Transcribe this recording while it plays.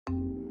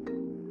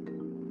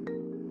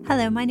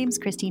Hello, my name's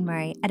Christine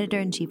Murray,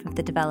 Editor-in-Chief of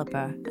The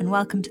Developer, and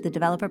welcome to The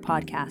Developer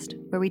Podcast,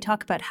 where we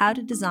talk about how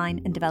to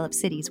design and develop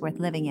cities worth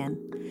living in,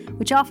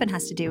 which often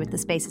has to do with the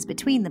spaces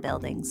between the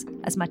buildings,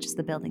 as much as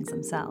the buildings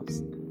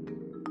themselves.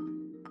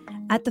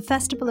 At the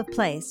Festival of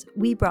Place,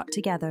 we brought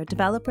together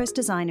developers,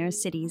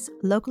 designers, cities,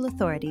 local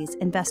authorities,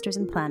 investors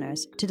and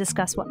planners to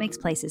discuss what makes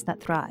places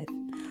that thrive.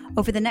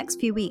 Over the next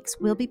few weeks,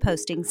 we'll be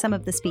posting some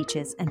of the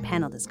speeches and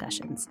panel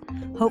discussions.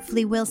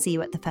 Hopefully we'll see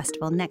you at the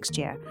festival next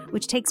year,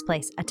 which takes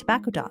place at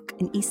Tobacco Dock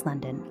in East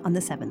London on the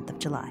 7th of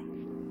July.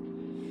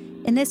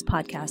 In this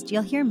podcast,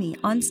 you'll hear me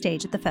on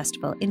stage at the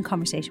festival in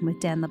conversation with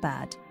Dan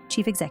Labbad,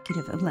 Chief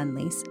Executive of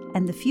Lendlease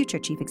and the future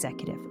Chief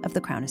Executive of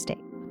the Crown Estate.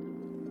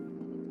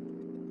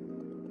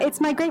 It's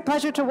my great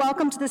pleasure to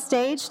welcome to the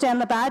stage Dan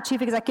Labbad,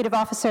 Chief Executive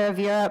Officer of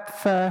Europe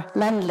for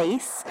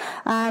Lendlease.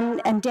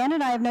 And Dan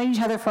and I have known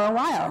each other for a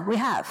while. We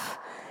have.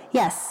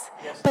 Yes.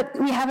 But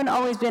we haven't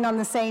always been on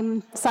the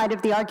same side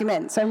of the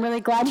argument, so I'm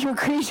really glad you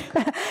agreed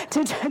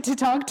to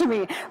talk to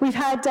me. We've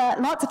had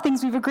lots of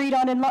things we've agreed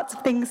on and lots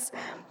of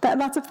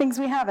things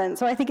we haven't.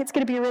 So I think it's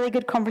going to be a really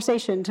good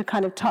conversation to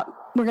kind of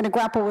talk. We're going to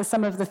grapple with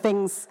some of the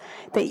things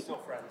that...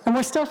 And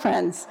we're still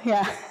friends,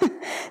 yeah.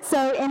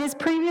 So in his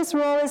previous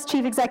role as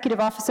Chief Executive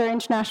Officer,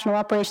 International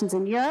Operations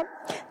in Europe,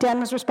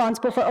 Dan was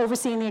responsible for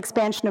overseeing the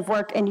expansion of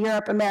work in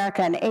Europe,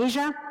 America, and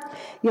Asia.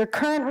 Your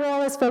current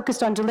role is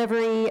focused on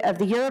delivery of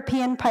the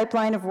European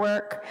pipeline of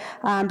work,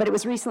 but it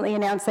was recently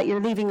announced that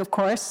you're leaving, of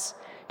course,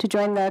 to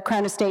join the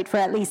Crown Estate for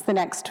at least the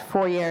next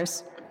 4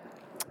 years.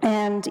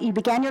 And you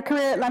began your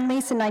career at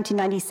Lendlease in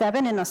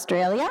 1997 in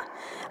Australia,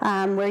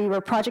 where you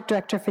were project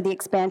director for the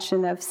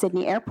expansion of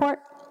Sydney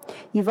Airport.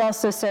 You've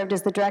also served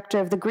as the director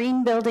of the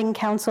Green Building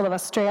Council of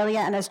Australia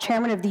and as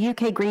chairman of the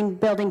UK Green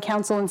Building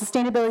Council, and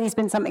sustainability has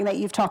been something that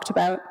you've talked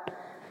about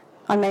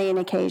on many an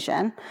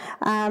occasion.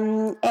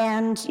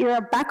 And your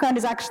background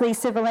is actually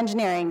civil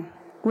engineering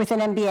with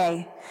an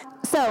MBA.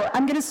 So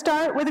I'm going to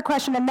start with a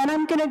question, and then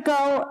I'm going to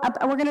go,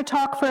 we're going to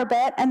talk for a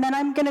bit, and then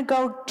I'm going to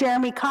go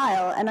Jeremy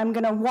Kyle, and I'm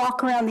going to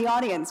walk around the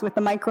audience with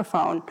the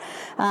microphone.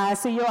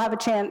 So you'll have a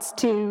chance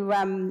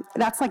to,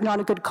 that's like not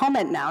a good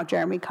comment now,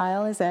 Jeremy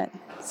Kyle, is it?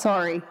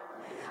 Sorry.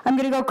 I'm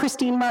going to go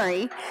Christine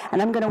Murray,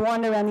 and I'm going to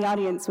wander around the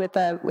audience with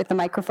the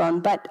microphone.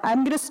 But I'm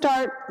going to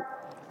start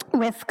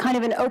with kind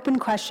of an open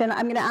question.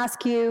 I'm going to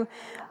ask you,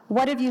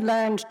 what have you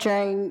learned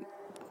during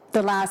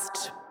the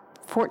last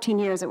 14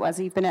 years it was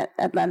you've been at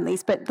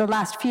Lendlease, but the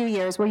last few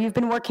years where you've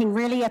been working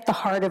really at the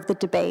heart of the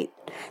debate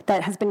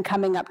that has been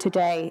coming up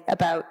today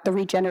about the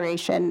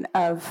regeneration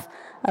of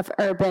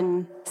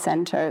urban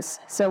centers.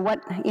 So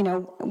what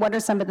are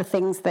some of the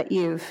things that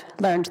you've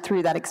learned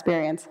through that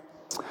experience?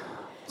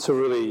 It's a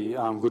really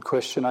good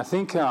question. I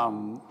think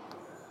you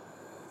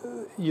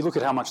look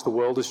at how much the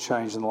world has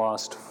changed in the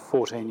last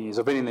 14 years.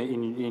 I've been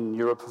in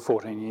Europe for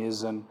 14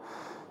 years and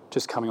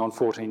just coming on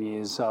 14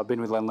 years. I've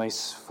been with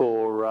Lendlease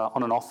for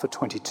on and off for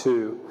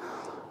 22.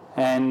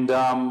 And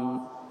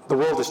the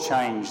world has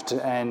changed.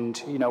 And,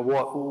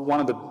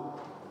 one of the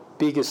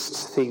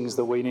biggest things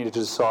that we needed to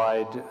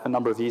decide a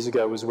number of years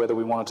ago was whether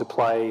we wanted to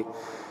play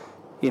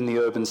in the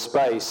urban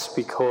space,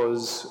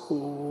 because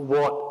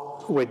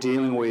what we're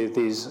dealing with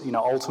is,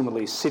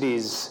 ultimately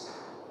cities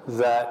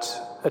that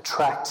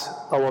attract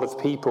a lot of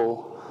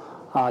people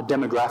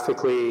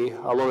demographically,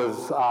 a lot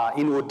of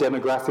inward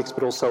demographics,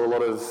 but also a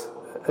lot of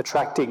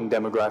attracting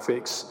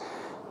demographics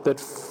that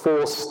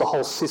force the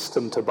whole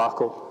system to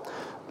buckle.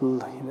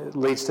 It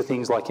leads to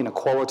things like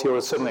inequality, or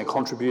it's certainly a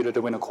contributor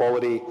to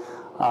inequality,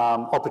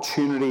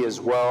 opportunity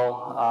as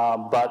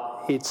well,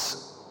 but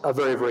it's a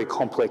very, very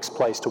complex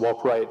place to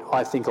operate.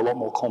 I think a lot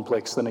more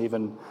complex than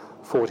even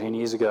 14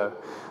 years ago.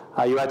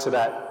 You add to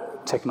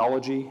that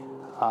technology,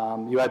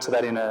 you add to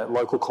that in a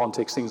local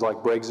context, things like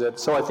Brexit.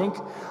 So I think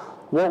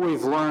what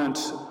we've learned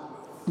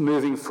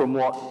moving from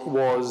what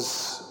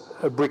was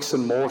a bricks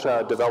and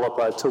mortar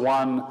developer to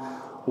one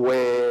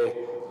where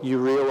you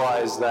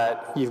realise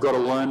that you've got to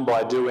learn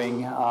by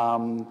doing,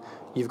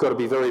 you've got to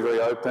be very, very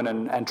open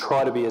and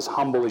try to be as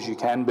humble as you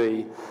can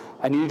be,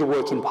 and you need to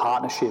work in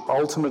partnership.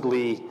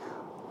 Ultimately,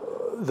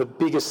 the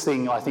biggest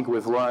thing I think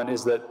we've learned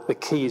is that the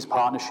key is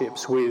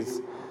partnerships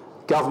with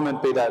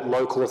government, be that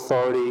local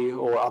authority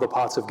or other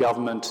parts of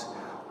government,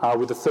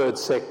 with the third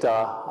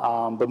sector,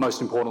 but most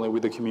importantly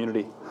with the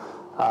community.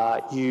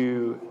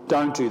 You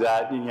don't do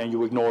that,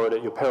 you ignore it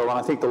at your peril. And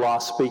I think the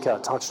last speaker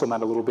touched on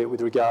that a little bit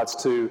with regards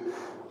to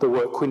the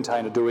work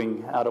Quintain are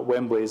doing out at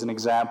Wembley as an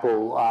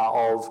example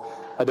of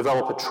a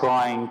developer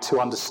trying to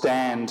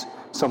understand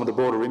some of the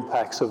broader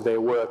impacts of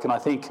their work. And I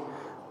think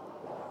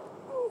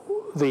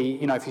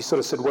if you sort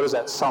of said, what does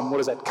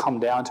that come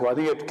down to? I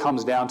think it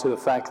comes down to the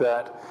fact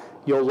that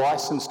your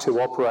license to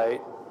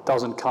operate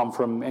doesn't come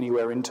from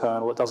anywhere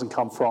internal. It doesn't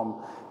come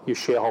from your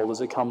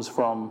shareholders. It comes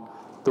from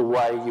the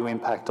way you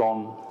impact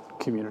on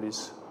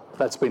communities.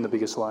 That's been the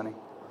biggest learning.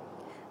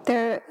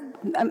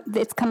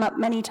 It's come up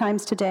many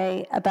times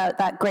today about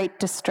that great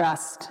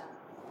distrust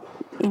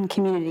in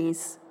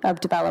communities of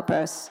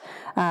developers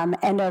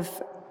and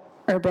of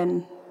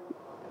urban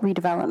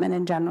redevelopment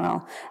in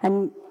general.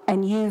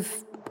 And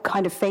you've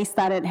kind of faced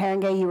that at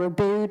Haringey. You were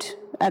booed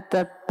at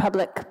the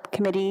public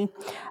committee.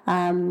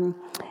 And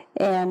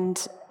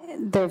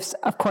there's,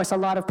 of course, a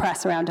lot of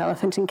press around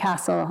Elephant and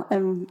Castle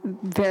and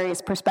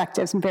various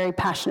perspectives and very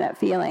passionate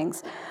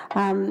feelings.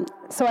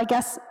 So I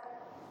guess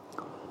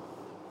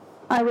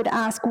I would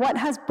ask, what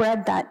has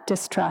bred that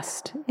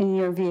distrust, in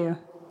your view?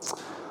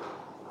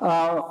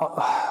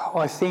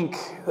 I think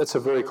that's a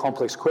very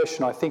complex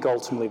question. I think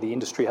ultimately the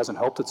industry hasn't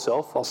helped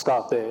itself. I'll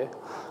start there.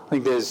 I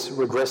think there's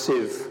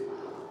regressive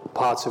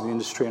parts of the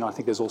industry, and I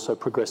think there's also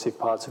progressive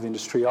parts of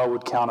industry. I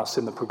would count us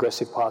in the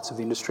progressive parts of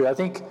the industry. I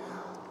think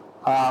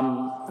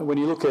when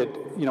you look at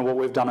what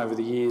we've done over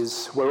the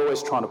years, we're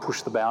always trying to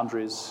push the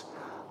boundaries.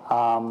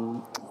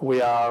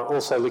 We are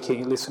also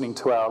listening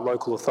to our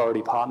local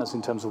authority partners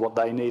in terms of what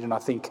they need, and I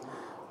think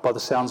by the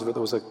sounds of it,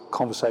 there was a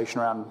conversation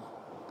around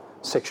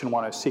Section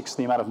 106,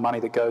 the amount of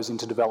money that goes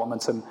into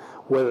developments and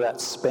whether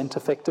that's spent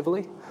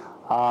effectively.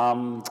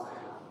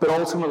 But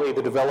ultimately,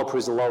 the developer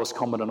is the lowest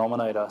common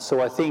denominator.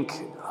 So I think,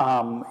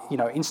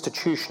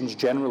 institutions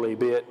generally,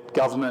 be it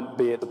government,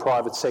 be it the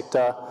private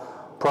sector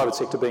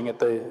being at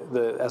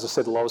the as I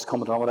said, the lowest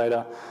common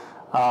denominator,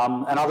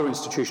 and other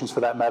institutions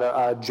for that matter,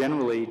 are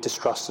generally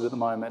distrusted at the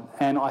moment.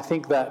 And I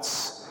think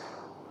that's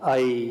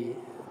a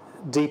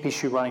deep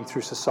issue running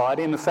through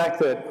society. And the fact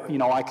that,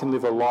 I can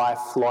live a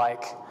life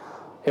like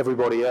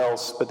everybody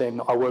else, but then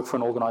I work for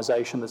an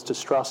organisation that's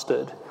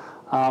distrusted,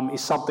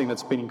 is something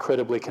that's been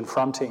incredibly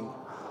confronting.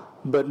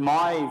 But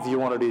my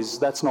view on it is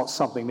that's not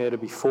something there to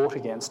be fought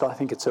against. I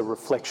think it's a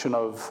reflection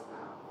of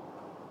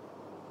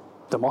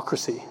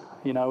democracy.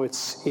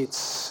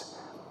 It's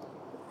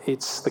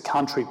the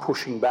country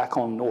pushing back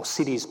on, or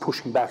cities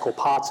pushing back, or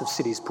parts of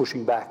cities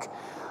pushing back,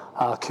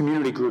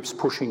 community groups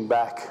pushing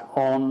back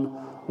on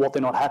what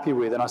they're not happy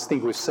with. And I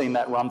think we've seen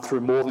that run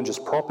through more than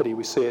just property.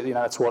 We see it,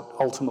 that's what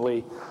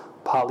ultimately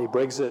partly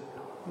Brexit,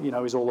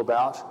 is all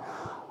about.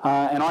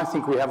 And I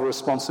think we have a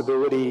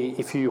responsibility,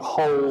 if you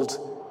hold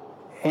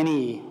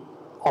any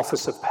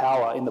office of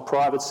power in the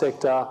private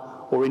sector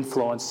or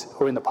influence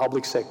or in the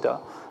public sector,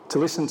 to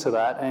listen to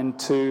that and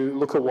to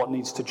look at what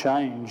needs to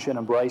change and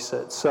embrace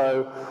it.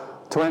 So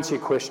to answer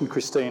your question,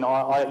 Christine,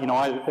 I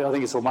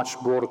think it's a much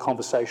broader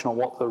conversation on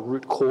what the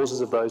root causes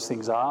of those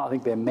things are. I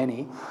think there are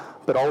many,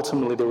 but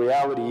ultimately the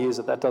reality is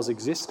that does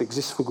exist. It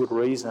exists for good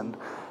reason.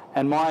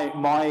 And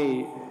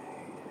I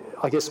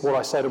guess what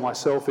I say to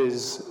myself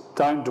is,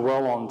 don't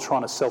dwell on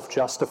trying to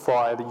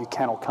self-justify that you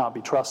can or can't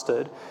be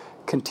trusted.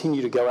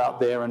 Continue to go out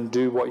there and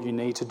do what you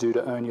need to do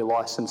to earn your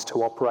license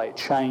to operate.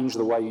 Change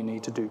the way you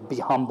need to do. Be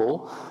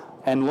humble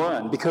and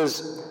learn.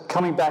 Because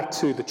coming back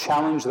to the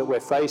challenge that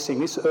we're facing,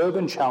 this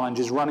urban challenge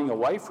is running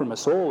away from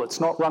us all. It's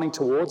not running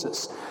towards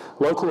us.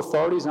 Local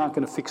authorities aren't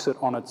going to fix it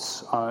on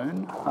its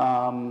own.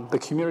 The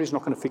community is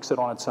not going to fix it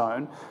on its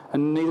own,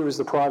 and neither is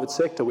the private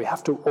sector. We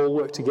have to all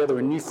work together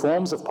in new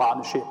forms of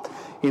partnership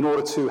in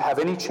order to have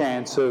any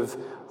chance of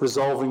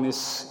resolving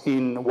this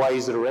in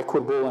ways that are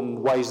equitable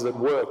and ways that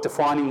work,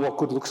 defining what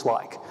good looks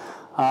like.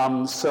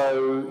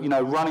 So,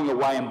 running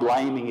away and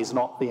blaming is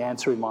not the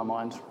answer in my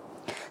mind.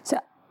 So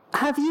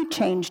have you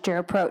changed your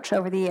approach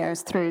over the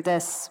years through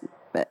this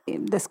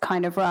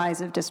kind of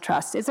rise of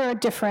distrust? Is there a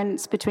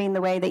difference between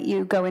the way that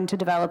you go into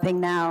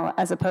developing now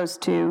as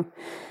opposed to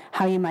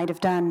how you might have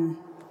done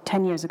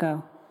 10 years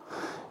ago?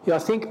 Yeah, I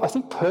think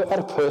at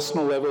a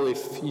personal level,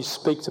 if you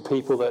speak to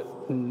people that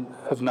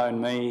have known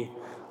me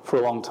for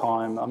a long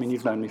time, I mean,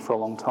 you've known me for a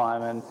long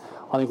time, and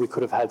I think we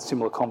could have had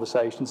similar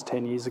conversations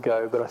 10 years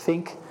ago, but I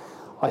think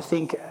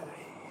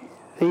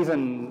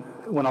even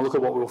when I look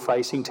at what we were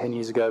facing 10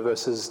 years ago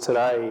versus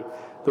today,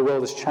 the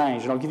world has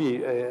changed. And I'll give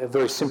you a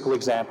very simple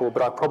example,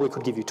 but I probably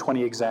could give you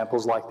 20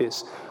 examples like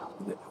this.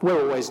 We're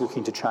always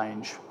looking to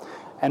change.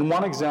 And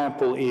one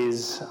example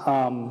is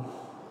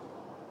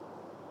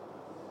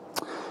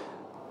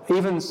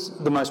even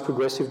the most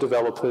progressive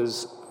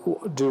developers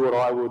do what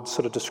I would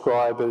sort of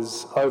describe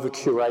as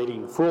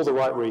over-curating for all the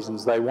right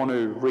reasons. They want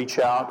to reach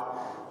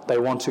out, they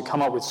want to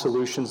come up with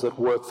solutions that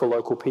work for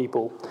local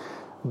people,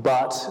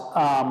 but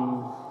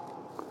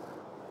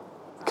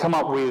come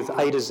up with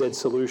A to Z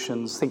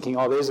solutions, thinking,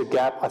 there's a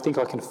gap, I think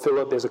I can fill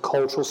it. There's a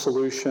cultural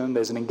solution,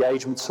 there's an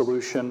engagement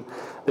solution,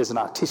 there's an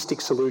artistic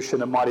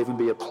solution, it might even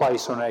be a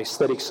place or an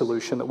aesthetic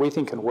solution that we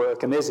think can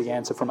work, and there's the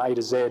answer from A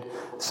to Z,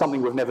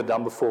 something we've never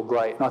done before,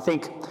 great. And I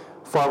think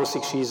 5 or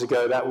 6 years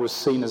ago, that was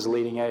seen as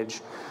leading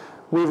edge.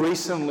 We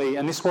recently,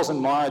 and this wasn't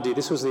my idea,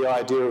 this was the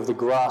idea of the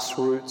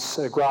grassroots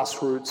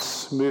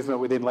movement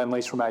within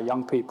Lendlease from our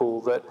young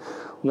people that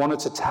wanted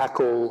to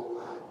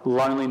tackle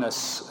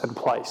loneliness and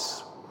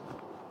place.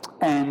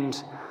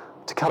 And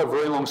to cut a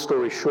very long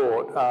story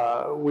short,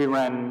 we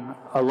ran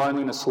a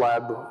loneliness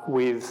lab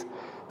with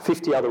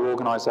 50 other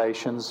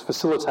organisations,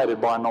 facilitated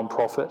by a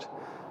non-profit,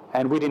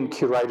 and we didn't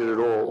curate it at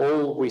all.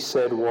 All we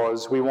said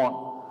was we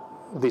want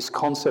this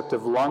concept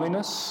of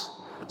loneliness,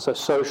 so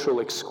social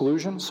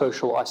exclusion,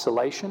 social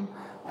isolation,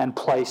 and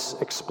place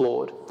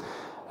explored.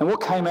 And what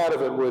came out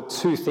of it were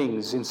 2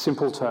 things in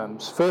simple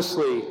terms.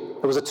 Firstly,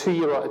 it was a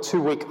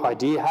 2-week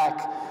idea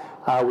hack.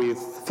 with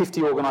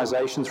 50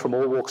 organisations from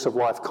all walks of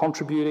life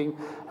contributing.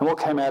 And what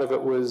came out of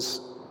it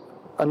was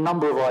a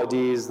number of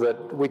ideas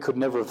that we could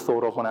never have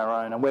thought of on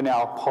our own. And we're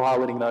now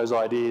piloting those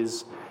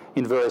ideas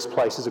in various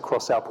places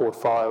across our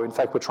portfolio. In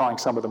fact, we're trying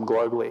some of them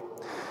globally.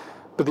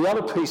 But the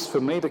other piece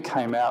for me that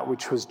came out,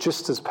 which was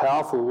just as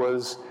powerful,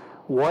 was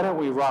why don't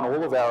we run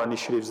all of our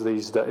initiatives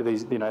this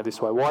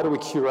way? Why do we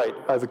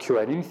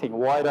over-curate anything?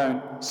 Why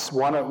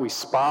don't we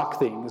spark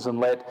things and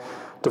let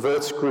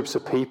diverse groups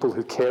of people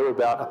who care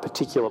about a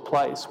particular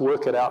place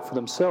work it out for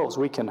themselves?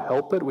 We can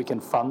help it, we can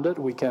fund it,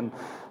 we can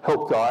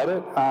help guide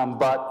it,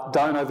 but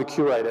don't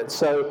over-curate it.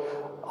 So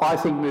I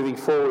think moving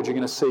forward, you're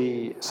going to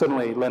see,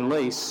 certainly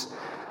Lendlease,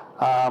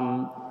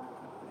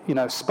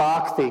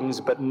 spark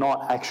things but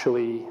not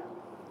actually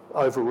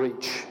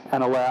overreach,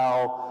 and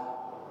allow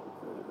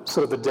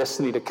sort of the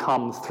destiny to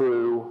come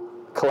through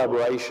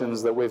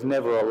collaborations that we've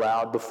never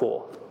allowed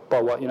before.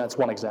 It's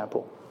one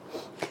example.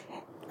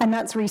 And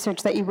that's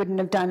research that you wouldn't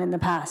have done in the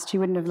past. You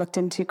wouldn't have looked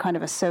into kind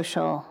of a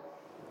social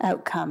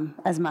outcome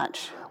as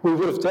much. We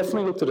would have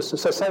definitely looked at so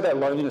say that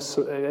loneliness,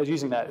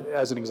 using that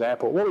as an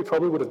example. What we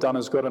probably would have done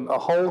is gotten a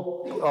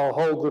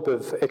whole group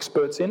of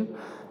experts in,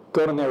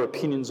 gotten their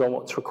opinions on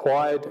what's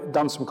required,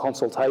 done some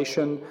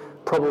consultation,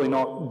 probably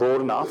not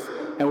broad enough,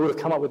 and we would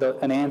have come up with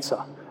an answer.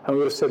 And we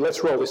would have said,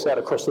 let's roll this out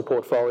across the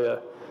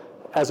portfolio,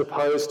 as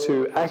opposed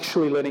to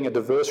actually letting a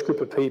diverse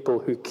group of people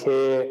who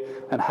care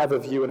and have a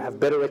view and have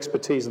better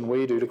expertise than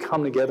we do to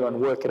come together and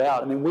work it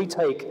out. And then we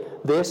take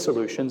their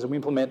solutions and we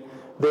implement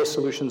their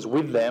solutions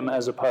with them,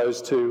 as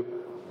opposed to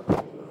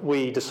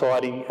we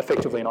deciding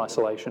effectively in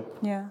isolation.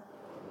 Yeah.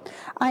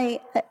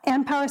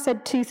 Ann Power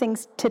said two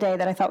things today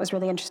that I thought was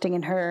really interesting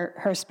in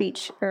her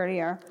speech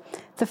earlier.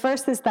 The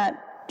first is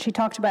that she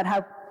talked about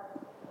how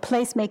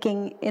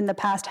placemaking in the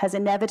past has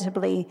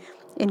inevitably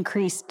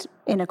increased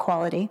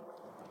inequality.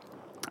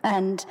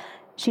 And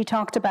she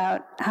talked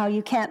about how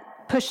you can't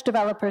push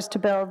developers to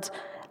build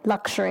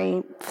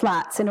luxury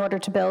flats in order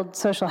to build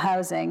social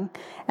housing,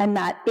 and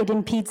that it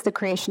impedes the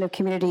creation of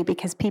community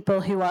because people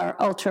who are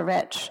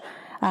ultra-rich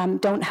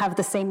don't have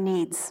the same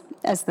needs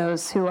as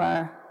those who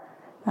are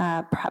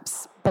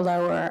perhaps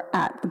below or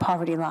at the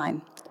poverty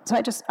line. So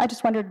I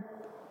just wondered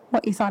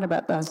what you thought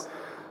about those.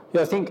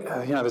 Yeah, I think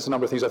there's a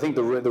number of things. I think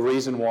the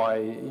reason why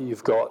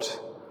you've got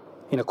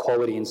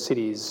inequality in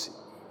cities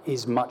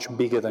is much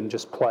bigger than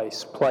just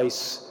place.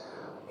 Place,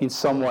 in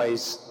some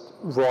ways,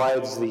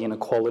 rides the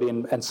inequality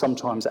and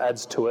sometimes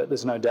adds to it.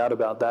 There's no doubt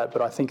about that.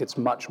 But I think it's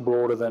much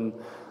broader than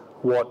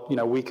what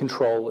we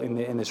control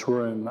in this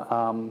room.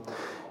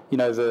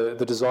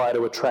 The desire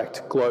to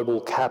attract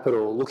global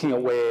capital, looking at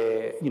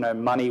where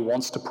money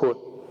wants to put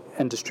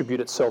and distribute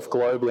itself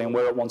globally and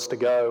where it wants to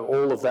go.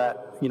 All of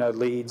that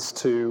leads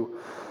to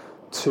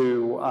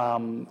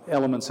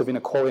elements of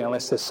inequality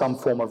unless there's some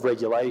form of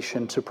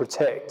regulation to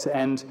protect.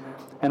 And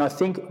I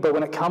think, but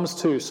when it comes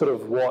to sort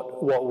of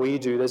what we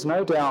do, there's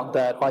no doubt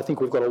that I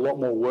think we've got a lot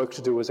more work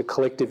to do as a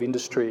collective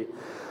industry,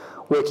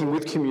 working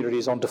with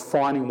communities on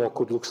defining what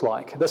good looks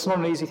like. That's not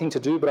an easy thing to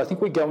do, but I think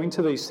we go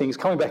into these things,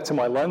 coming back to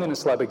my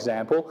Loneliness Lab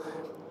example,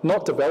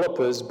 not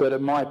developers, but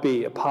it might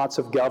be parts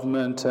of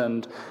government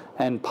and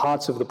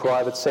parts of the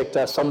private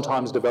sector,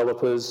 sometimes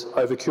developers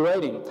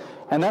over-curating.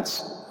 And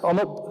that's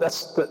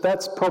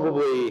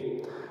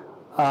probably,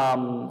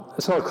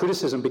 it's not a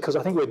criticism, because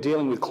I think we're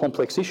dealing with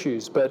complex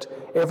issues, but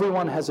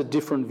everyone has a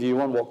different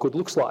view on what good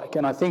looks like.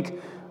 And I think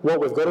what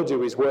we've got to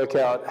do is work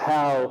out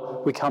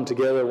how we come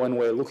together when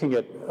we're looking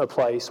at a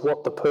place,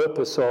 what the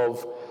purpose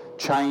of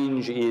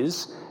change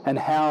is, and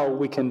how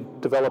we can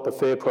develop a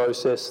fair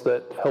process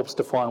that helps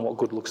define what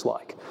good looks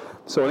like.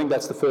 So I think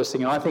that's the first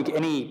thing. And I think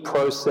any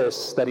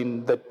process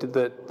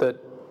that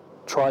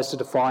tries to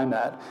define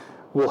that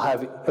will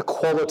have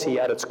equality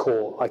at its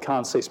core. I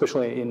can't see,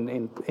 especially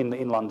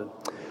in London.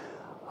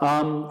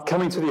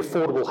 Coming to the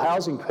affordable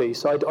housing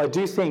piece, I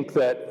do think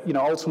that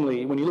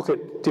ultimately, when you look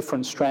at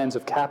different strands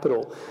of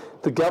capital,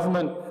 the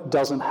government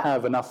doesn't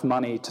have enough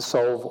money to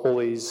solve all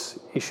these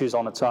issues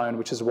on its own,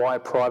 which is why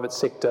private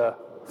sector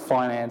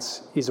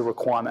finance is a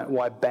requirement,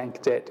 why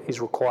bank debt is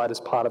required as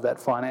part of that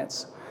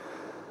finance.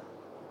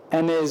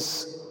 And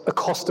there's a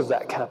cost of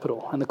that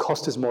capital, and the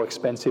cost is more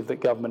expensive than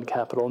government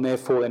capital, and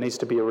therefore there needs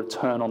to be a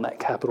return on that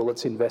capital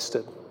that's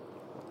invested.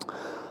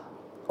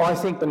 I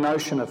think the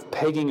notion of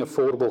pegging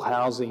affordable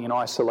housing in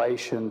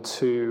isolation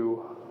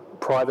to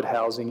private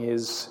housing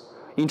is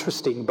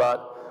interesting,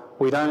 but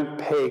we don't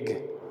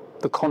peg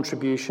the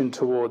contribution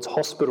towards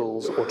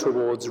hospitals or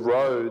towards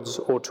roads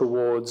or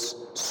towards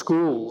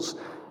schools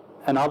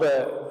and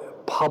other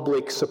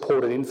public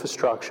supported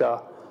infrastructure.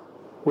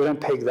 We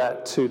don't peg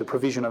that to the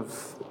provision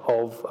of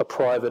a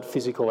private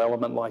physical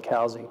element like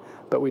housing,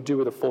 but we do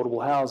with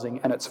affordable housing,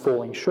 and it's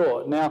falling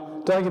short.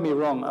 Now, don't get me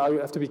wrong, I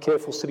have to be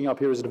careful sitting up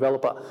here as a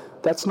developer.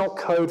 That's not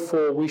code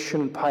for we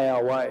shouldn't pay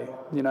our way.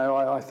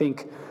 I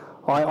think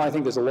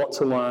there's a lot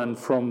to learn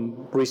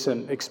from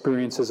recent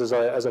experiences, as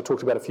I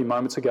talked about a few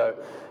moments ago.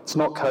 It's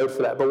not code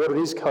for that, but what it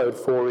is code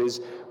for is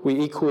we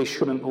equally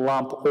shouldn't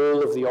lump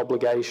all of the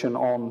obligation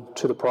on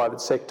to the private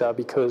sector,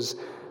 because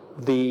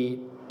the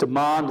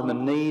demand and the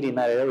need in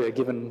that area,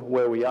 given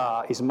where we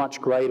are, is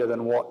much greater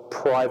than what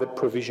private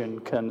provision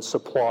can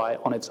supply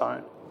on its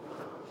own.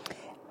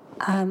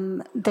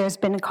 There's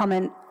been a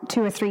comment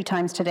 2 or 3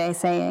 times today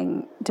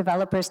saying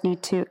developers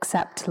need to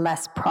accept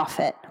less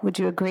profit. Would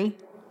you agree?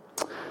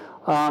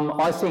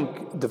 I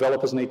think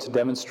developers need to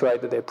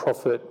demonstrate that their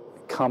profit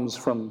comes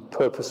from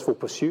purposeful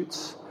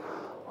pursuits.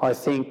 I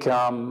think,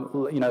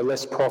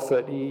 less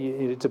profit,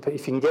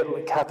 if you can get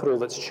capital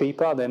that's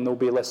cheaper, then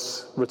there'll be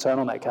less return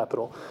on that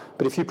capital.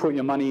 But if you put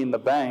your money in the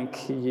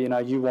bank,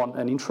 you want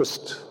an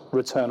interest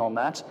return on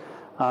that.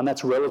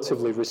 That's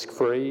relatively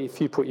risk-free. If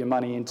you put your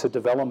money into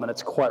development,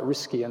 it's quite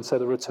risky, and so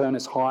the return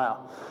is higher.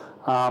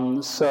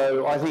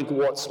 So I think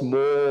what's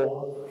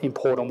more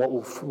important, what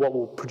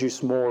will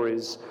produce more,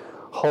 is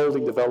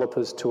holding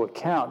developers to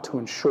account to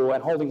ensure,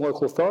 and holding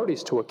local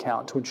authorities to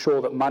account to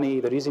ensure that money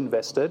that is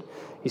invested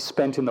is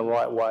spent in the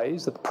right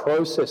ways, that the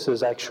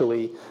processes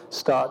actually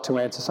start to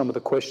answer some of the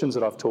questions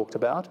that I've talked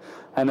about,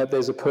 and that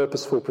there's a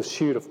purposeful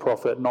pursuit of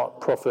profit,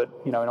 not profit,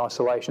 in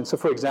isolation. So,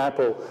 for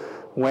example,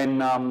 when,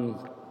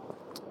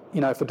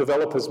 if a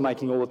developer's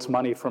making all its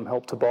money from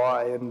Help to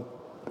Buy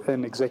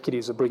and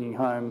executives are bringing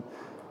home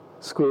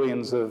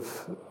squillions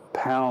of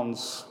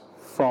pounds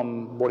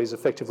from what is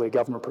effectively a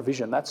government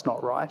provision, that's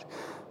not right.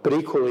 But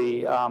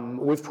equally,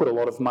 we've put a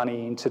lot of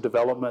money into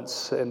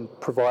developments and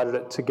provided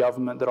it to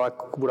government that I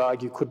would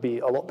argue could be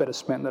a lot better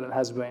spent than it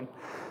has been.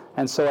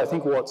 And so I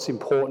think what's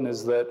important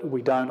is that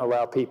we don't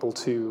allow people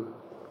to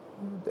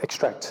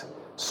extract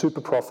super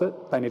profit.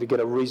 They need to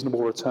get a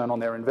reasonable return on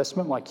their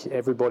investment, like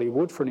everybody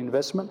would for an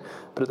investment,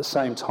 but at the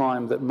same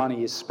time that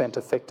money is spent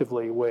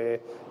effectively where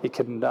it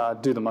can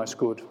do the most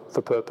good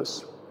for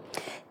purpose.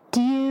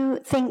 Do you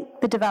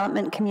think the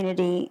development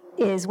community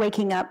is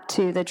waking up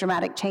to the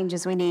dramatic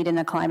changes we need in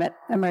a climate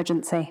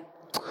emergency?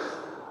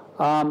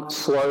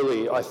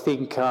 Slowly. I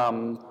think there's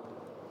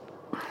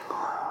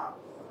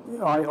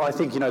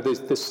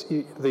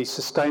the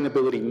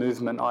sustainability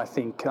movement. I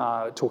think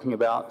talking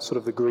about sort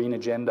of the green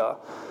agenda,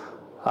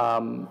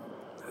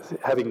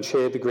 having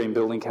chaired the Green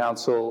Building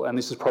Council, and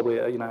this is probably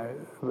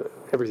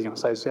everything I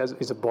say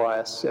is a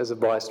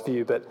biased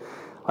view, but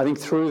I think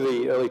through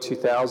the early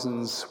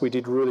 2000s, we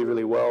did really,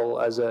 really well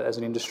as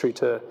an industry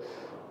to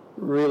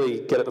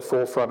really get at the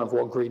forefront of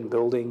what green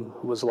building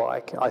was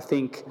like. I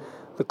think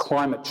the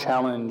climate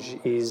challenge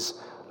is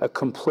a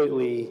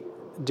completely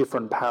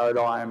different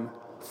paradigm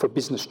for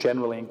business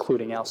generally,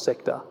 including our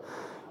sector.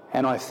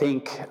 And I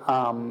think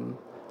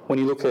when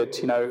you look at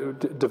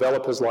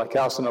developers like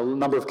us and a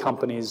number of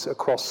companies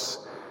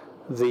across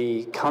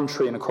the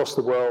country and across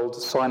the world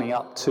signing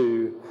up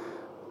to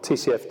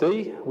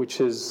TCFD,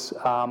 which is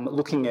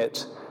looking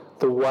at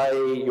the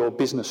way your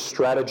business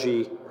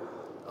strategy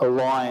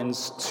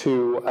aligns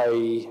to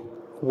a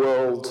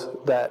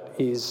world that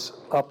is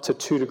up to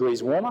 2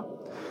 degrees warmer,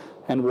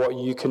 and what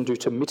you can do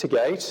to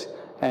mitigate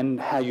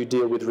and how you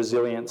deal with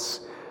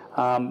resilience.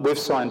 We've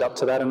signed up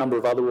to that. A number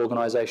of other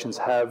organisations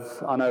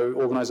have. I know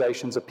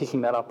organisations are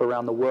picking that up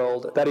around the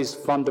world. That is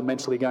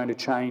fundamentally going to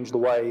change the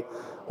way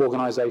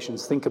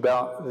organisations think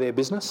about their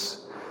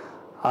business.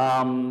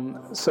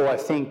 So I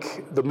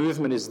think the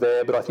movement is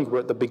there, but I think we're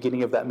at the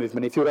beginning of that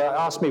movement. If you were to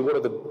ask me what are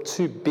the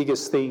 2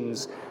 biggest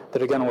things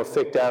that are going to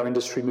affect our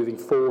industry moving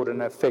forward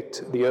and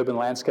affect the urban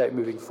landscape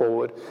moving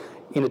forward,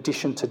 in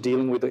addition to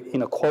dealing with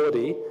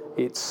inequality,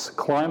 it's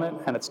climate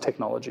and it's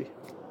technology.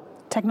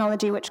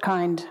 Technology, which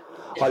kind?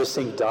 I just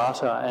think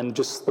data and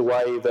just the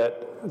way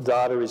that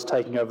data is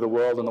taking over the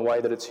world and the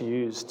way that it's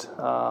used.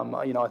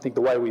 I think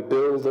the way we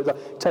build.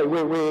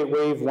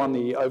 We've won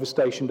the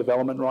overstation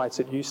development rights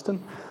at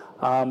Euston.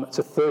 It's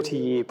a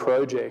 30-year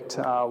project.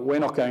 We're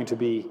not going to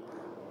be.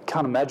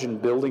 Can't imagine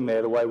building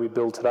there the way we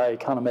build today.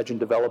 Can't imagine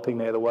developing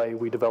there the way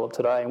we develop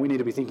today. And we need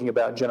to be thinking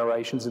about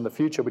generations in the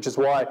future, which is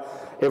why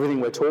everything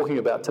we're talking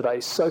about today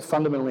is so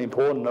fundamentally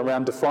important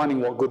around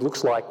defining what good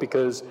looks like,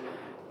 because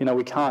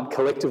we can't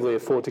collectively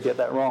afford to get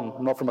that wrong,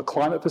 not from a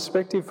climate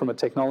perspective, from a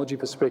technology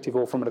perspective,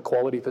 or from an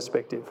equality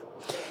perspective.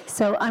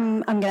 So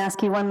I'm going to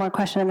ask you one more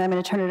question, and then I'm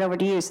going to turn it over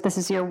to you. So this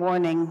is your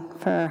warning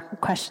for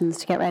questions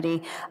to get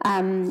ready.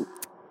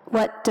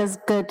 What does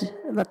good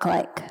look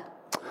like?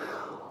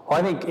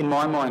 I think, in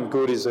my mind,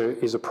 good is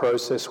a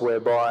process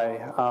whereby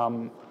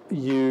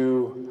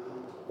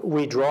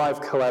we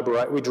drive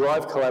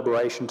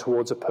collaboration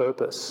towards a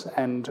purpose.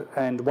 And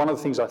one of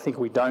the things I think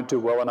we don't do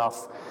well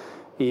enough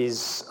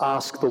is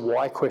ask the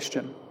why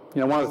question.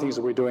 One of the things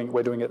that we're doing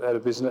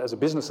as a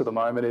business at the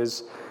moment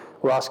is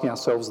we're asking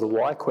ourselves the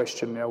why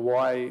question.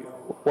 Why?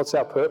 What's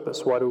our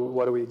purpose? Why do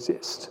we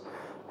exist?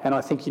 And I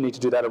think you need to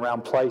do that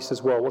around place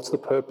as well. What's the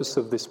purpose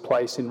of this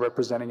place in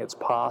representing its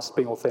past,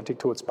 being authentic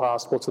to its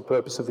past? What's the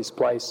purpose of this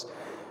place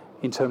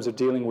in terms of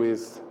dealing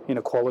with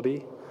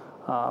inequality?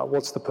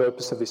 What's the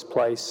purpose of this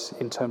place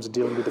in terms of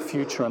dealing with the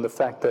future and the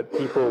fact that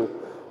people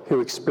who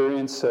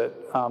experience it,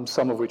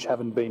 some of which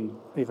haven't been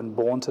even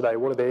born today,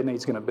 what are their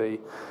needs going to be?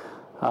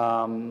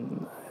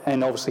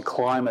 And obviously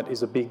climate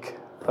is a big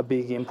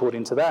input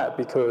into that,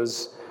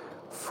 because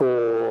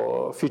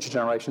for future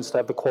generations to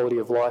have the quality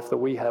of life that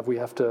we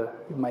have to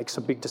make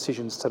some big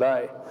decisions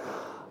today.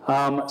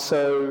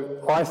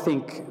 So I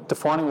think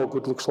defining what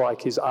good looks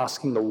like is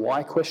asking the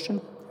why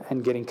question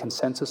and getting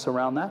consensus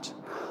around that.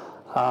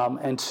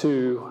 And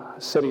two,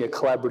 setting a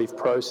collaborative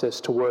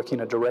process to work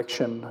in a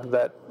direction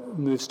that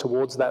moves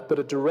towards that, but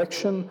a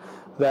direction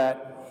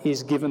that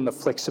is given the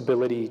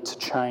flexibility to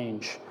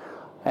change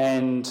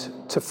and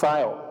to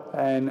fail.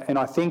 And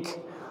I think,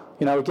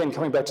 again,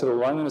 coming back to the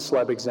Loneliness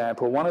Lab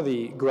example, one of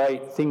the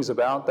great things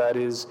about that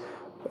is,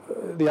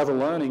 the other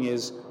learning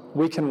is,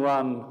 we can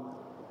run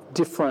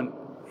different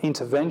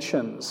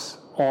interventions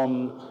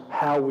on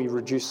how we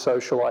reduce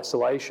social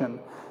isolation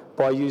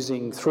by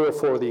using 3 or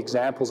 4 of the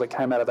examples that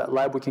came out of that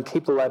lab. We can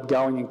keep the lab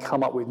going and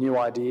come up with new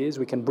ideas.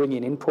 We can bring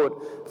in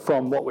input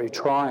from what we're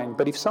trying.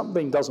 But if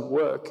something doesn't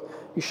work,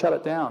 you shut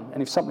it down.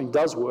 And if something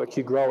does work,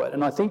 you grow it.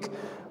 And I think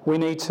we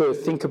need to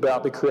think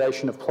about the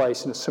creation of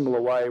place in a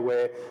similar way,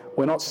 where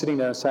we're not sitting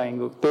there and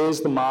saying, look,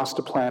 there's the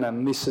master plan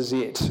and this is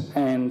it.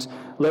 And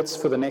let's,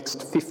 for the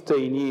next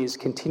 15 years,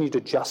 continue to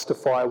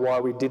justify why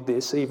we did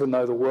this, even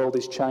though the world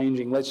is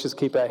changing. Let's just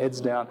keep our heads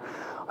down.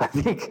 I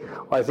think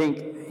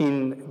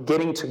in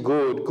getting to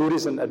good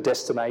isn't a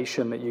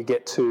destination that you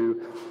get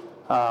to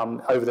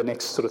over the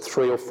next sort of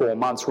 3 or 4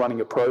 months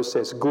running a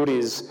process. Good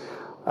is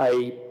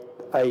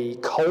a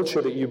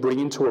culture that you bring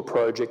into a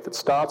project that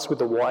starts with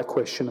the why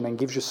question and then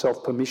gives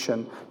yourself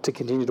permission to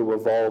continue to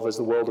evolve as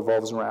the world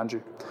evolves around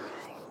you.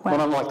 Well,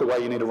 not unlike the way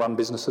you need to run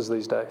businesses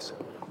these days.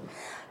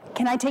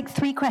 Can I take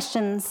 3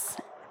 questions?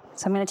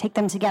 So I'm going to take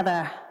them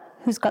together.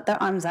 Who's got their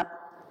arms up?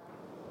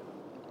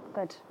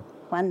 Good.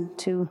 1,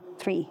 2,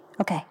 3.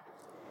 Okay.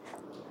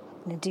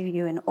 I'm going to do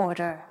you in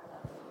order.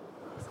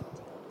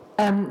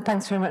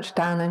 Thanks very much,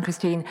 Dan and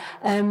Christine.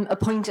 A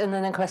point and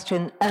then a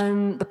question.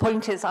 The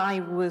point is, I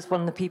was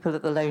one of the people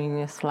at the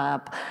Loneliness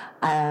Lab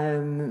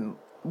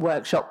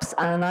workshops,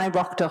 and I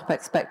rocked up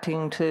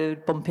expecting to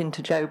bump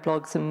into Joe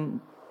Bloggs and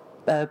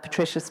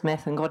Patricia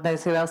Smith and God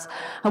knows who else,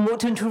 and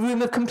walked into a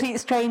room of complete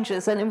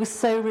strangers, and it was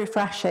so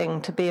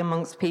refreshing to be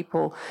amongst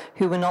people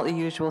who were not the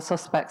usual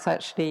suspects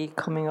actually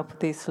coming up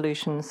with these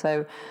solutions.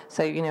 So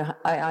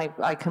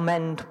I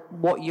commend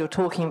what you're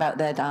talking about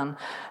there, Dan.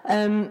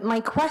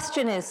 My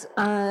question is,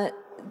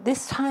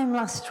 this time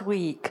last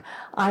week,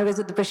 I was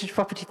at the British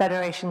Property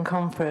Federation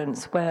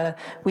conference, where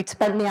we'd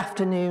spent the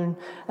afternoon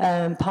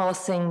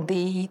parsing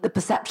the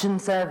perception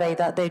survey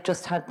that they'd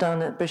just had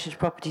done at British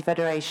Property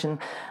Federation,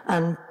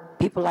 and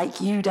people like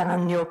you,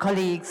 Dan, your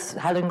colleagues,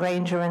 Helen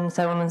Granger and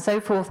so on and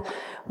so forth,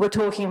 were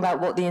talking about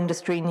what the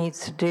industry needs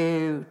to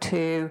do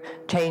to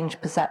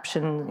change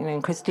perception.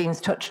 And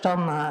Christine's touched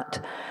on that.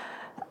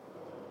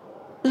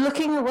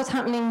 Looking at what's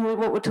happening with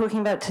what we're talking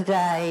about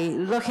today,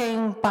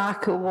 looking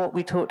back at what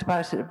we talked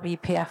about at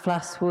BPF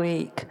last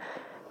week,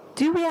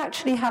 do we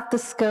actually have the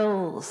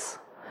skills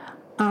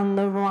and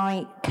the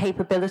right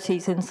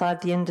capabilities inside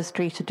the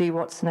industry to do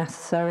what's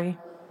necessary?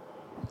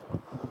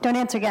 Don't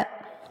answer yet.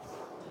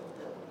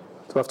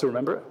 Do I have to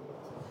remember it?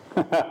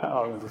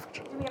 I'll remember it.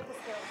 Do we have the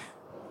skills?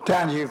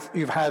 Dan,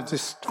 you've had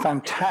this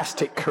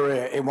fantastic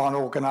career in one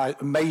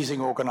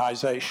amazing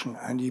organisation,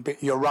 and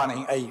you're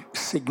running a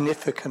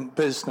significant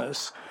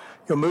business.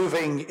 You're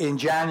moving in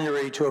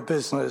January to a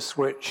business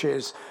which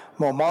is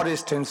more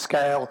modest in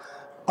scale,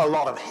 a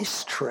lot of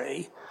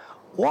history.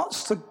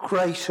 What's the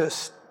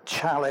greatest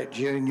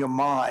challenge in your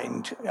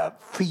mind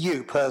for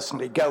you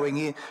personally,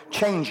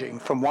 changing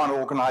from one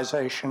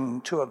organisation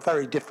to a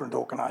very different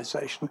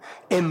organisation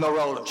in the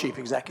role of chief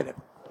executive?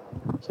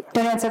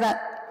 Don't answer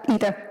that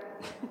either.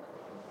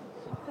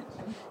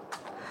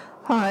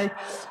 Hi.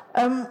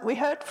 We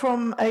heard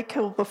from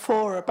Akhil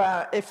before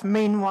about if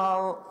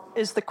meanwhile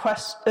is the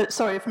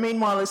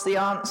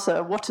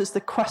answer, what is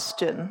the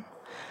question?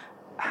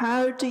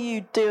 How do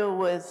you deal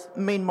with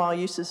meanwhile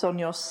uses on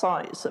your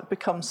sites that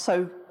become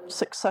so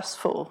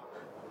successful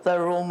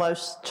they're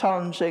almost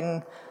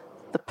challenging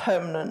the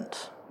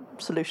permanent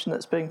solution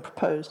that's being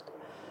proposed?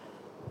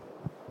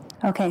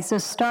 Okay, so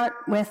start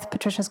with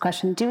Patricia's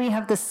question. Do we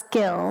have the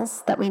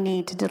skills that we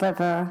need to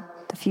deliver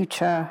the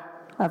future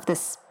of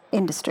this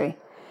industry?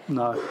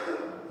 No,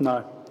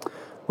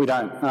 we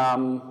don't.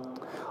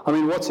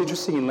 What's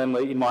interesting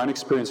in my own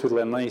experience with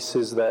Lendlease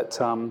is that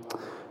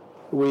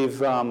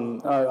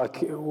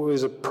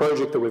there's a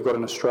project that we've got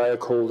in Australia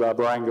called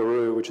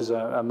Barangaroo, which is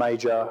a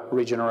major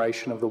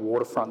regeneration of the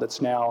waterfront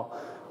that's now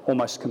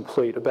almost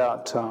complete,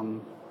 about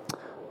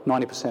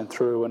 90%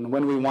 through. And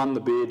when we won the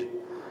bid,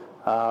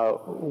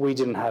 we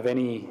didn't have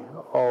any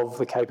of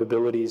the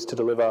capabilities to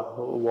deliver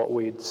what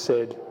we'd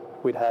said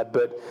we'd had,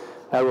 but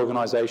our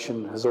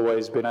organisation has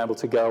always been able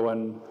to go,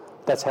 and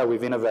that's how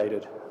we've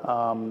innovated.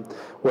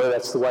 Whether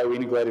that's the way we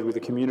integrated with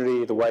the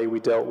community, the way we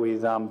dealt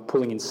with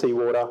pulling in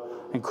seawater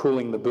and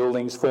cooling the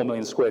buildings, 4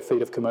 million square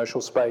feet of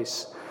commercial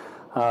space,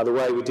 the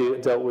way we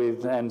dealt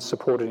with and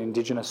supported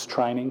Indigenous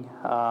training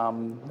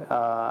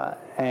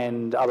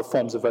and other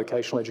forms of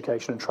vocational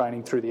education and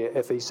training through the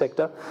FE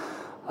sector,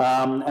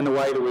 and the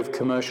way that we've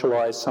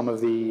commercialised some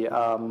of the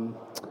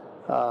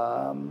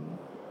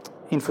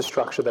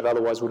infrastructure that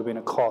otherwise would have been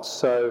a cost.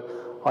 So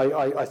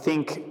I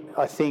think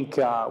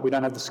we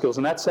don't have the skills,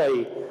 and that's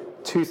a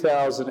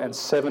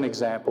 2007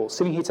 example.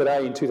 Sitting here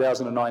today in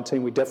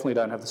 2019, we definitely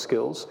don't have the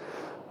skills.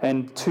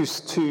 And two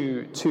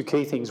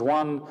key things.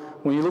 One,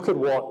 when you look at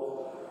what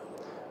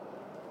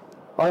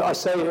I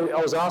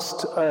was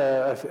asked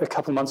a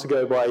couple of months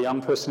ago by a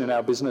young person in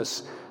our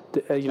business,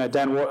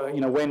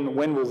 Dan,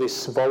 when will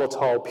this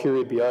volatile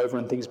period be over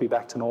and things be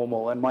back to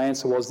normal? And my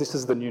answer was, this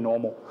is the new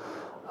normal.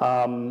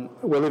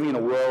 We're living in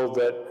a world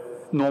that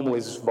normal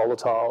is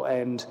volatile,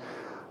 and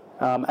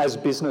as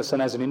business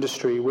and as an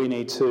industry, we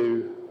need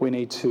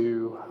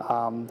to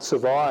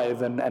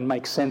survive and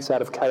make sense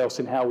out of chaos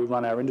in how we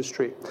run our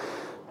industry.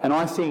 And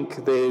I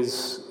think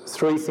there's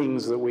three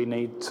things that we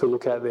need to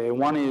look at there.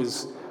 One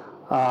is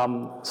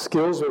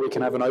skills where we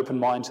can have an open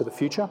mind to the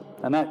future,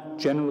 and that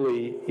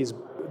generally is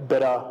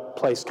better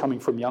placed coming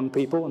from young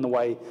people and the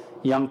way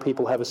young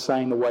people have a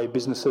say in the way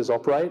businesses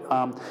operate.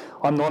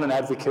 I'm not an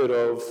advocate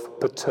of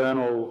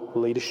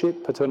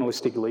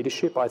paternalistic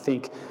leadership. I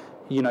think,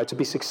 to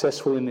be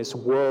successful in this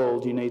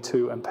world, you need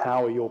to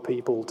empower your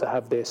people to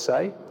have their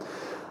say.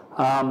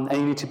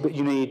 And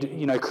you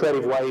need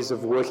creative ways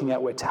of working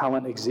out where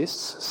talent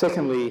exists.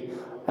 Secondly,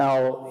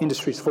 our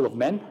industry is full of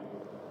men,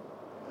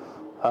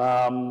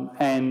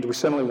 and we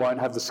certainly won't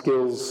have the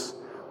skills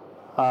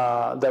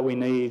that we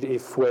need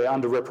if we're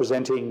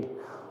underrepresenting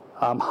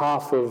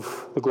half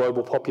of the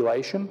global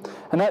population.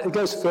 And it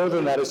goes further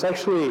than that. It's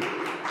actually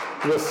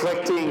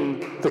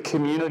reflecting the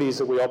communities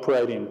that we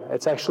operate in.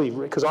 It's actually,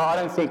 because I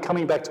don't think,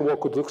 coming back to what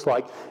good looks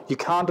like, you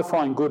can't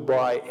define good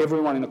by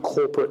everyone in a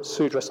corporate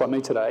suit dressed like me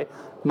today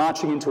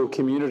marching into a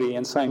community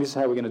and saying, this is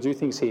how we're going to do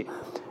things here.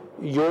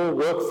 Your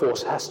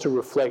workforce has to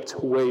reflect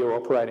where you're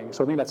operating.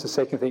 So I think that's the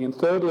second thing. And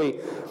thirdly,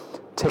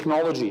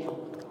 technology.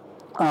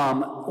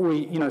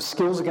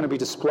 Skills are going to be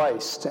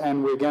displaced,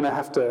 and we're going to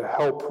have to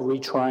help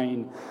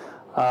retrain,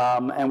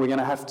 and we're going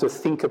to have to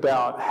think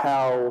about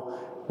how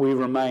we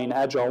remain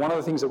agile. One of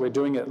the things that we're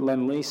doing at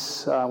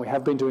Lendlease, we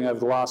have been doing over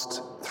the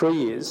last 3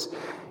 years,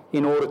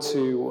 in order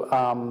to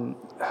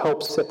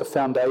help set the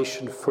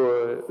foundation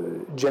for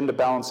gender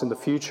balance in the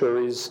future,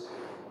 is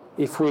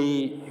if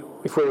we're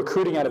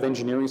recruiting out of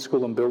engineering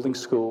school and building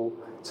school,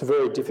 it's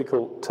very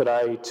difficult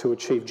today to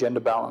achieve gender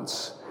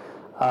balance.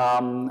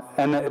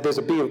 And there's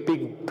a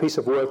big piece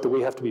of work that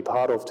we have to be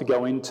part of to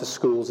go into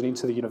schools and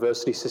into the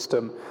university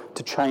system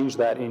to change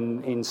that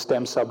in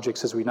STEM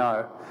subjects, as we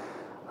know.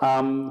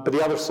 But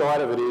the other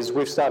side of it is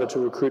we've started to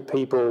recruit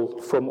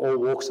people from all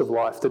walks of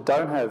life that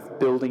don't have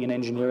building and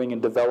engineering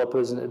and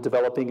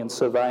developing and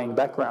surveying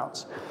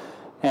backgrounds.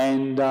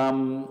 And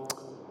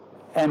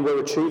we're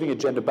achieving a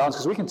gender balance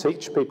because we can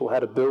teach people how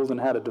to build and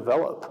how to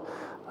develop.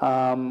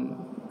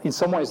 In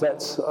some ways, I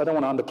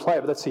don't want to underplay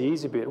it, but that's the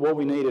easy bit. What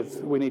we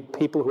need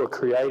people who are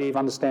creative,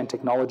 understand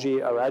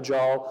technology, are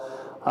agile,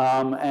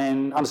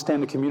 and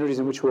understand the communities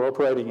in which we're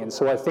operating in.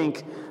 So I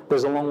think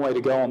there's a long way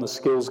to go on the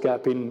skills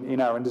gap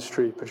in our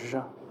industry,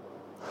 Patricia.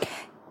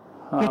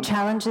 Your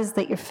challenges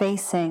that you're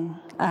facing,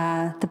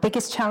 the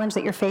biggest challenge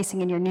that you're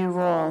facing in your new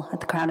role at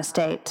the Crown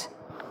Estate.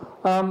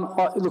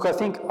 I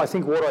think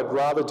what I'd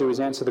rather do is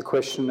answer the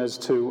question as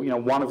to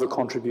one of the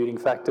contributing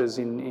factors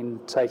in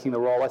taking the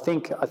role. I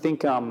think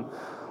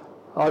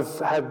I've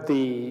had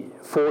the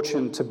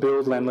fortune to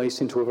build Lendlease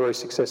into a very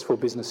successful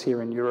business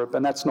here in Europe,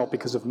 and that's not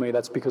because of me.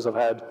 That's because I've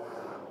had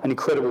an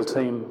incredible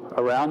team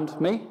around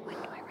me.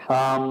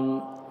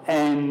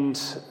 And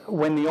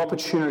when the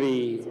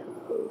opportunity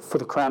for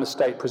the Crown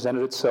Estate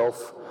presented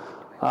itself,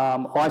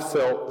 I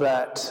felt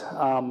that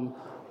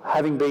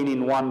having been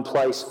in one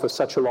place for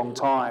such a long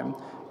time,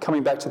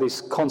 coming back to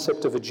this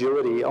concept of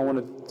agility, I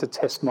wanted to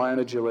test my own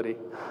agility.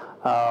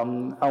 I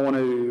want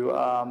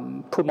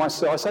to put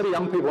myself. I say to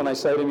young people when they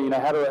say to me,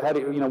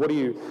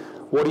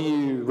 what do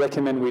you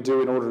recommend we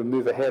do in order to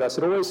move ahead? I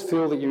said, always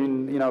feel that you're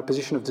in a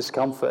position of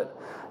discomfort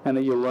and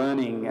that you're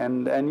learning,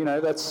 and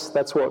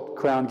that's what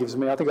Crown gives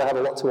me. I think I have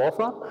a lot to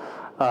offer,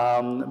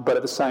 but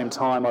at the same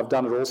time, I've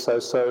done it also,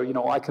 so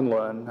I can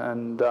learn,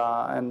 and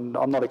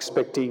I'm not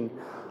expecting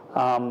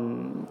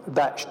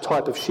that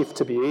type of shift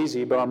to be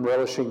easy, but I'm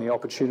relishing the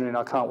opportunity, and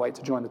I can't wait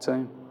to join the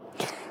team.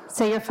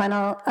 So your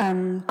final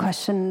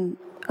question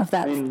of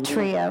that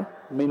trio.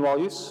 Meanwhile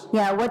use?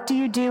 Yeah, what do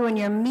you do when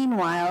your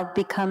meanwhile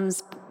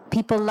becomes,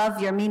 people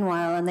love your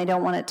meanwhile and they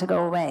don't want it to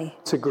go away?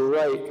 It's a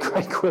great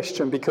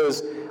question,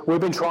 because we've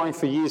been trying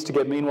for years to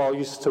get meanwhile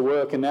use to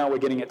work, and now we're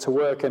getting it to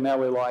work, and now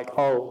we're like,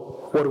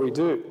 oh, what do we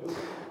do?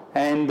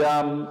 And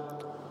I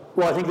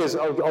think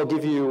I'll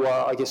give you,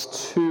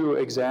 two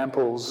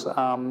examples.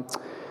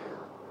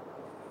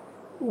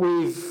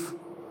 We've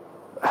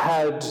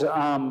had,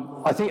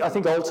 I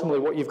think ultimately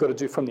what you've got to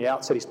do from the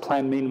outset is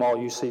plan meanwhile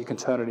use so you can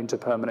turn it into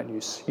permanent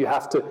use. It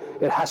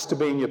has to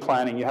be in your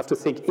planning. You have to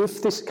think,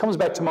 if this comes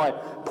back to my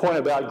point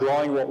about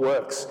growing what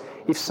works,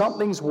 if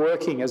something's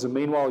working as a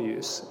meanwhile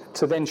use,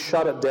 to then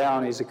shut it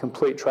down is a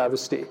complete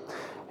travesty.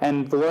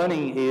 And the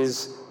learning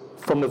is,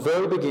 from the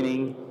very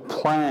beginning,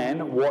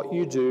 plan what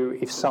you do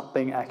if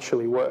something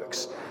actually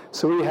works.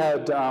 So we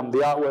had the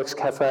Artworks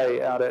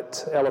Cafe out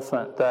at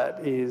Elephant that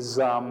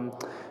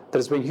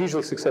has been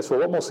hugely successful,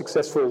 a lot more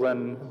successful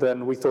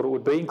than we thought it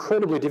would be.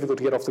 Incredibly difficult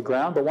to get off the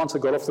ground, but once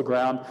it got off the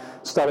ground,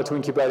 started to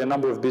incubate a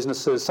number of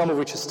businesses, some of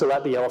which are still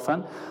at the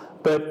Elephant.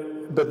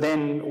 But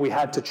then we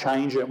had to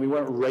change it, and we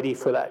weren't ready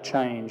for that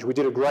change. We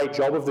did a great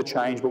job of the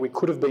change, but we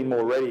could have been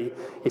more ready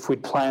if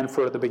we'd planned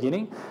for it at the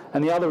beginning.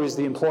 And the other is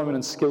the Employment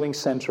and Skilling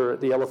Centre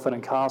at the Elephant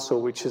and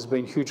Castle, which has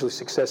been hugely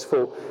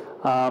successful,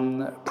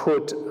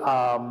 put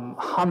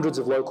hundreds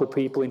of local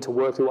people into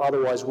work who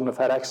otherwise wouldn't have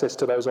had access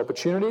to those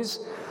opportunities.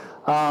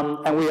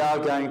 And we are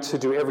going to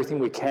do everything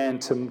we can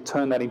to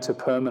turn that into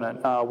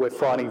permanent. We're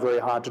fighting very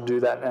hard to do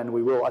that, and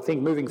we will. I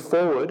think moving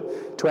forward,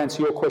 to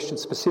answer your question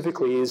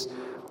specifically, is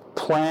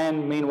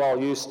plan meanwhile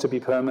use to be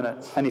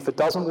permanent. And if it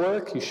doesn't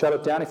work, you shut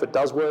it down. If it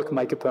does work,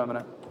 make it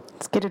permanent.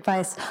 That's good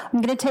advice. I'm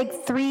going to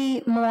take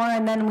 3 more,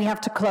 and then we have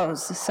to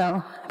close.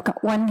 So I've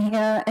got 1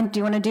 here, and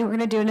we're going to do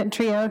it in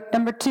trio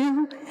number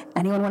 2.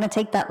 Anyone want to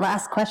take that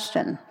last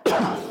question?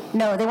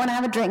 No, they want to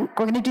have a drink.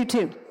 We're going to do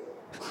 2.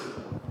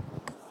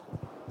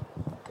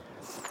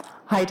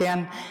 Hi,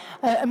 Dan.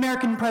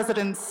 American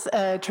presidents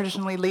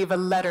traditionally leave a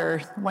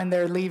letter when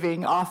they're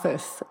leaving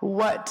office.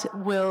 What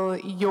will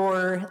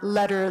your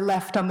letter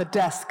left on the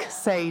desk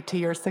say to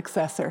your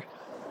successor?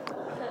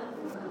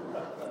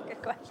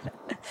 Good question.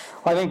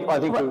 I think.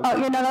 Oh,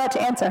 you're not allowed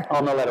to answer.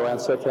 I'm not allowed to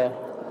answer. Okay.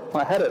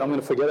 I had it. I'm going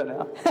to forget it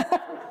now.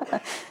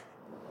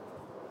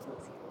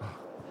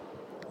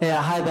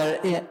 Yeah. Hi there.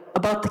 Yeah,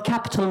 about the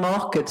capital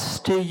markets,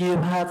 do you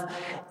have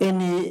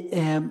any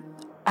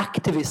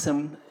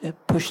activism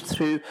pushed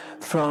through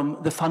from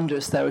the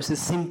funders there? Is it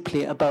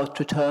simply about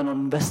return on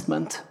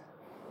investment?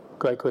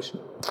 Great question.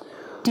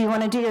 Do you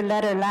want to do your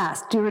letter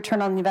last? Do return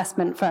on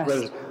investment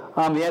first.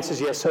 The answer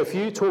is yes. So if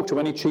you talk to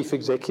any chief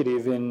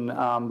executive in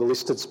the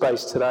listed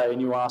space today and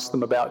you ask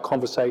them about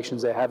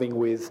conversations they're having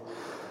with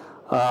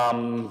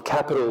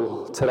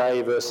capital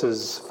today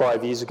versus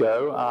 5 years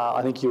ago,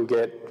 I think you'll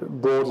get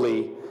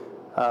broadly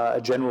a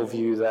general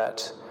view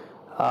that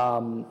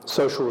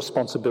social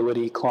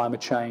responsibility,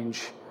 climate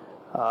change,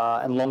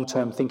 and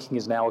long-term thinking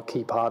is now a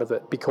key part of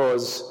it,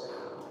 because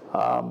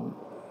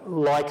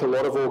like a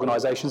lot of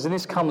organisations, and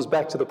this comes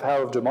back to the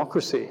power of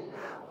democracy,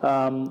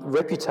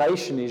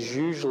 reputation is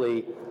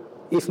usually,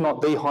 if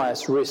not the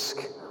highest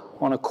risk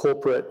on a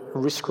corporate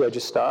risk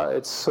register.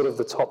 It's sort of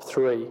the top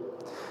 3.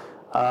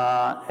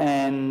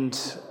 One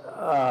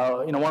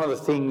of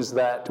the things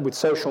that with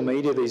social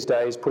media these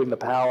days, putting the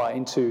power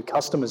into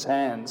customers'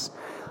 hands,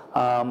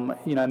 and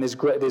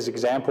there's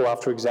example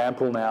after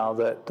example now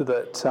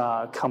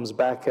that comes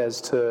back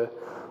as to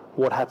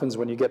what happens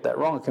when you get that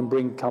wrong. It can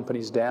bring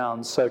companies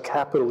down. So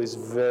capital is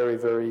very,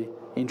 very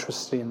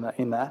interested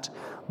in that.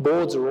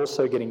 Boards are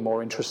also getting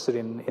more interested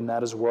in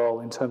that as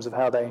well, in terms of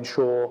how they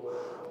ensure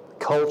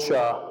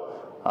culture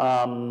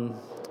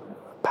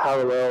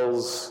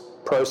parallels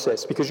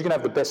process, because you can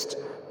have the best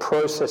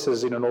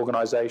processes in an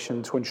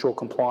organisation to ensure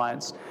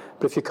compliance,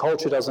 but if your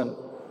culture doesn't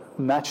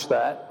match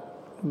that,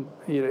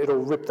 it'll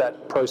rip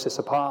that process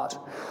apart.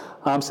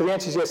 So the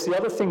answer is yes. The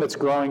other thing that's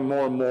growing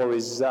more and more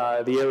is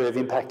the area of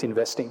impact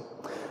investing,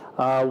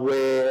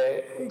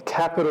 where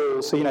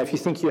capital, so if you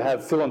think you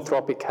have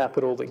philanthropic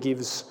capital that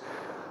gives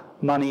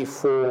money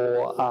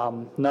for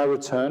no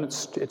return,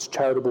 it's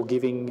charitable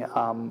giving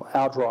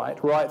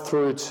outright, right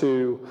through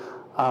to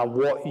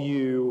what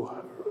you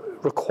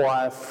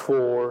require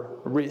for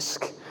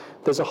risk.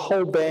 There's a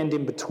whole band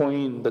in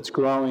between that's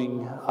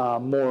growing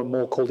more and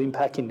more called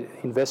impact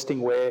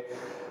investing, where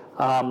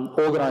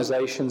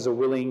organisations are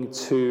willing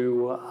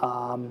to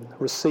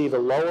receive a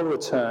lower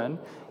return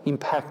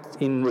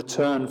impact in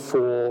return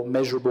for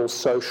measurable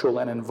social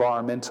and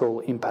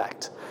environmental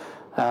impact.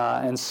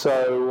 And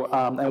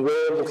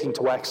we're looking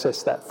to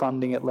access that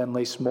funding at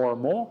Lendlease more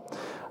and more.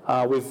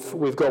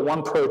 We've got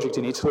one project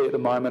in Italy at the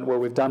moment where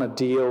we've done a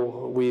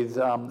deal with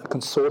a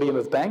consortium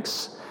of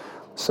banks.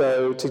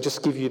 So to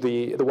just give you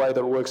the way that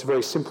it works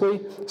very simply,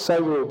 say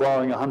we were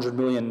borrowing €100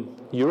 million,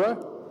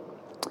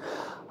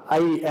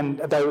 and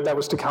that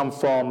was to come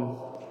from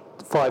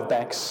 5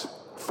 banks.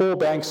 4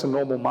 banks are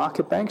normal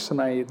market banks, and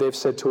they've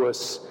said to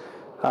us,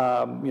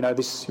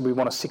 we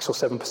want a 6 or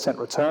 7%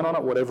 return on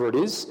it, whatever it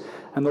is.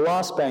 And the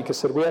last banker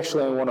said, we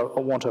actually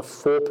only want a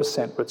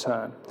 4%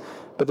 return.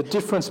 But the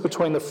difference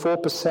between the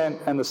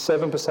 4% and the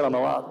 7% on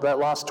that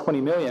last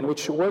 20 million,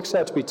 which works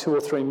out to be 2 or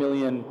 3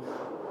 million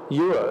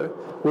euro,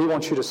 we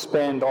want you to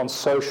spend on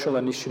social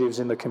initiatives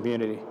in the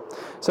community.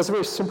 So that's a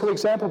very simple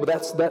example, but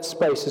that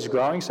space is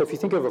growing. So if you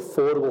think of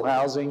affordable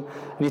housing,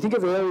 and you think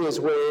of areas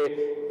where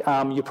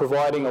you're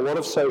providing a lot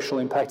of social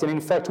impact, and in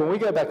fact, when we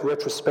go back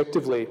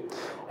retrospectively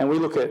and we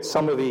look at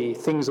some of the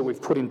things that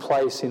we've put in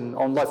place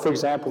on, like, for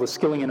example, the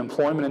Skilling and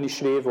Employment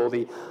Initiative or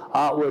the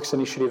Artworks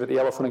Initiative at the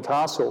Elephant and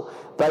Castle,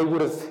 they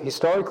would have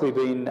historically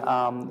been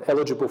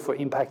eligible for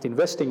impact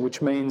investing, which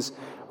means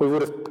we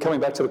would have, coming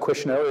back to the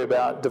question earlier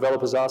about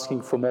developers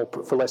asking for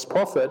less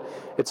profit,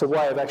 it's a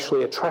way of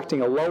actually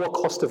attracting a lower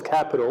cost of of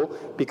capital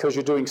because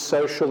you're doing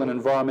social and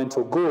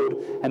environmental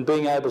good and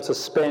being able to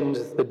spend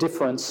the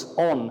difference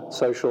on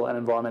social and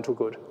environmental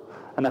good.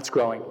 And that's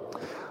growing.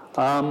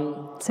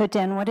 So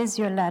Dan, what is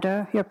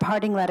your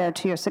parting letter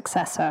to your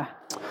successor?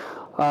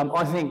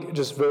 I think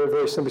just very,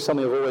 very simply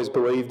something I've always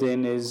believed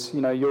in is,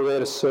 you're there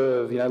to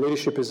serve.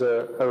 Leadership is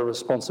a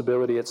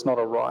responsibility. It's not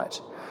a right.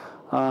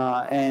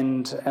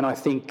 And I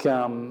think,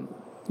 I've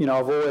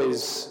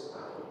always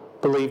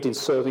believed in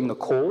serving the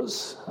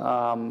cause.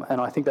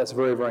 And I think that's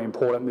very, very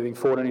important moving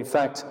forward. And in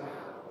fact,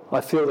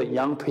 I feel that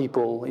young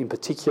people in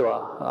particular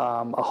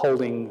are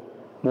holding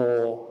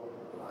more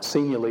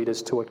senior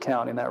leaders to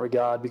account in that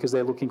regard because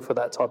they're looking for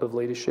that type of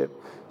leadership.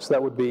 So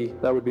that would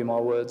be my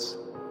words.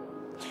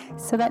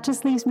 So that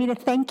just leaves me to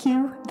thank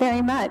you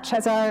very much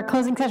as our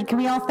closing session. Can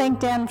we all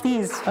thank Dan,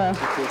 please? Thank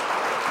you.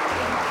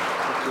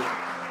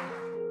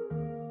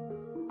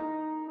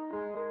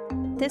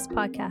 This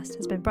podcast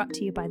has been brought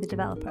to you by The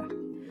Developer.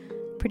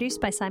 Produced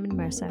by Simon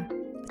Mercer,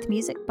 with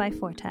music by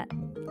Fortet.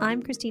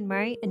 I'm Christine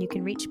Murray, and you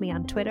can reach me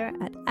on Twitter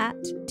at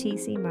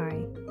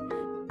 @TCMurray.